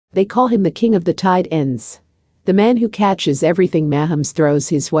They call him the king of the tight ends. The man who catches everything Mahomes throws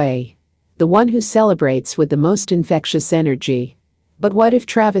his way. The one who celebrates with the most infectious energy. But what if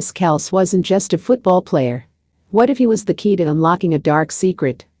Travis Kelce wasn't just a football player? What if he was the key to unlocking a dark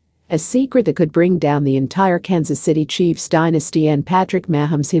secret? A secret that could bring down the entire Kansas City Chiefs dynasty and Patrick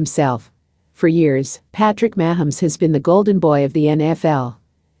Mahomes himself. For years, Patrick Mahomes has been the golden boy of the NFL.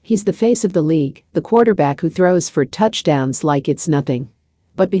 He's the face of the league, the quarterback who throws for touchdowns like it's nothing.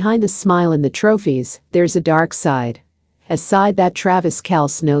 But behind the smile and the trophies, there's a dark side. A side that Travis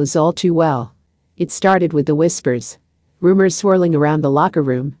Kelce knows all too well. It started with the whispers. Rumors swirling around the locker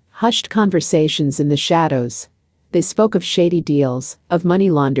room, hushed conversations in the shadows. They spoke of shady deals, of money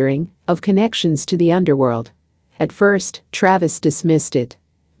laundering, of connections to the underworld. At first, Travis dismissed it.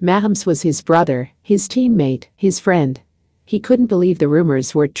 Mahomes was his brother, his teammate, his friend. He couldn't believe the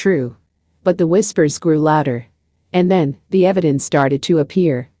rumors were true. But the whispers grew louder. And then, the evidence started to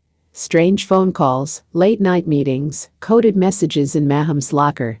appear. Strange phone calls, late-night meetings, coded messages in Mahomes'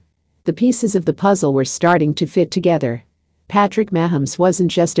 locker. The pieces of the puzzle were starting to fit together. Patrick Mahomes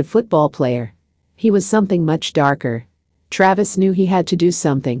wasn't just a football player. He was something much darker. Travis knew he had to do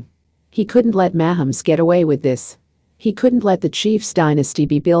something. He couldn't let Mahomes get away with this. He couldn't let the Chiefs dynasty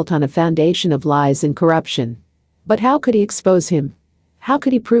be built on a foundation of lies and corruption. But how could he expose him? How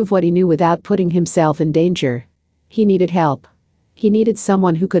could he prove what he knew without putting himself in danger? He needed help. He needed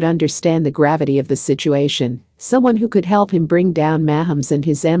someone who could understand the gravity of the situation, someone who could help him bring down Mahomes and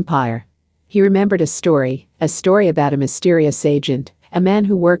his empire. He remembered a story about a mysterious agent, a man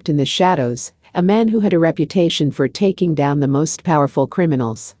who worked in the shadows, a man who had a reputation for taking down the most powerful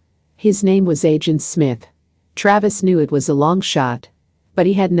criminals. His name was Agent Smith. Travis knew it was a long shot. But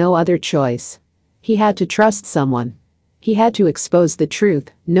he had no other choice. He had to trust someone. He had to expose the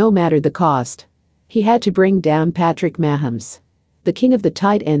truth, no matter the cost. He had to bring down Patrick Mahomes. The king of the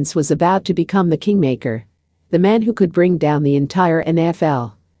tight ends was about to become the kingmaker. The man who could bring down the entire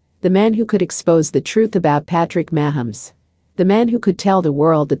NFL. The man who could expose the truth about Patrick Mahomes. The man who could tell the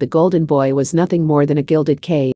world that the golden boy was nothing more than a gilded cage.